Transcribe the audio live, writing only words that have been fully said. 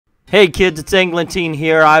Hey kids, it's Englentine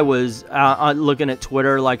here. I was looking at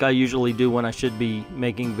Twitter like I usually do when I should be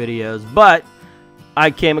making videos, but I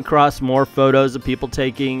came across more photos of people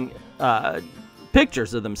taking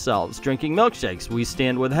pictures of themselves drinking milkshakes. We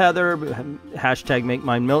stand with Heather, hashtag make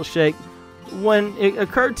mine milkshake. When it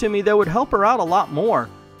occurred to me that would help her out a lot more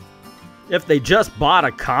if they just bought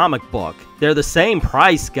a comic book. They're the same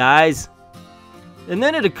price, guys. And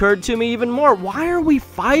then it occurred to me even more, why are we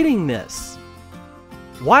fighting this?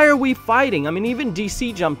 Why are we fighting? I mean, even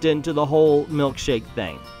DC jumped into the whole milkshake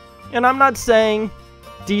thing. And I'm not saying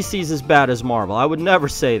DC's as bad as Marvel. I would never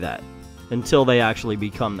say that until they actually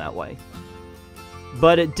become that way.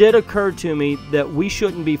 But it did occur to me that we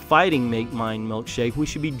shouldn't be fighting Make Mine Milkshake. We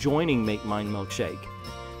should be joining Make Mine Milkshake.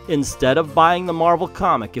 Instead of buying the Marvel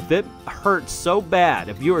comic, if it hurts so bad,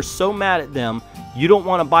 if you are so mad at them, you don't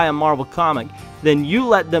want to buy a Marvel comic, then you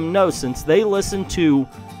let them know, since they listen to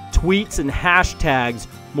tweets and hashtags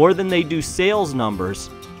more than they do sales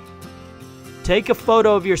numbers. Take a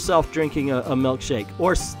photo of yourself drinking a milkshake,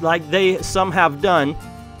 or like some have done,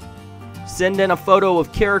 send in a photo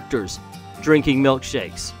of characters drinking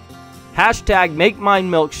milkshakes. Hashtag make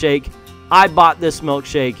mine milkshake. I bought this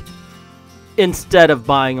milkshake instead of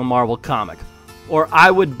buying a Marvel comic, or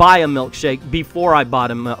I would buy a milkshake before I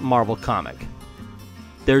bought a Marvel comic.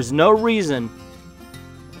 There's no reason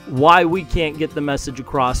why we can't get the message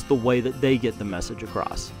across the way that they get the message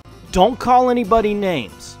across. Don't call anybody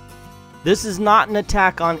names. This is not an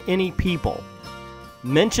attack on any people.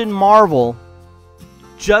 Mention Marvel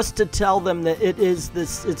just to tell them that it's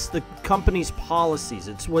the company's policies.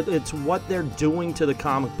 It's what they're doing to the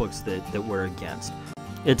comic books that we're against.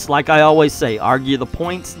 It's like I always say, argue the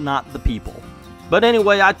points, not the people. But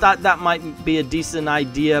anyway, I thought that might be a decent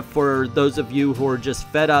idea for those of you who are just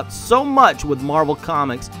fed up so much with Marvel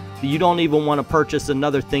Comics that you don't even want to purchase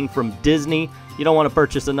another thing from Disney. You don't want to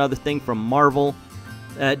purchase another thing from Marvel.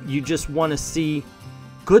 You just want to see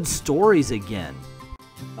good stories again.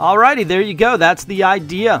 Alrighty, there you go. That's the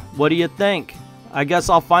idea. What do you think? I guess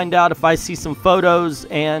I'll find out if I see some photos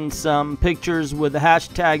and some pictures with the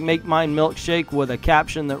hashtag Make Mine Milkshake with a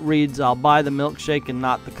caption that reads, I'll buy the milkshake and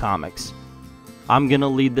not the comics. I'm going to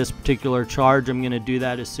lead this particular charge. I'm going to do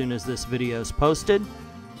that as soon as this video is posted.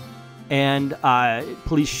 And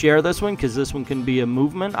please share this one, because this one can be a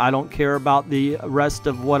movement. I don't care about the rest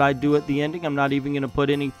of what I do at the ending. I'm not even going to put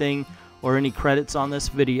anything or any credits on this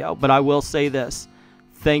video. But I will say this.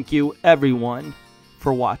 Thank you, everyone,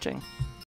 for watching.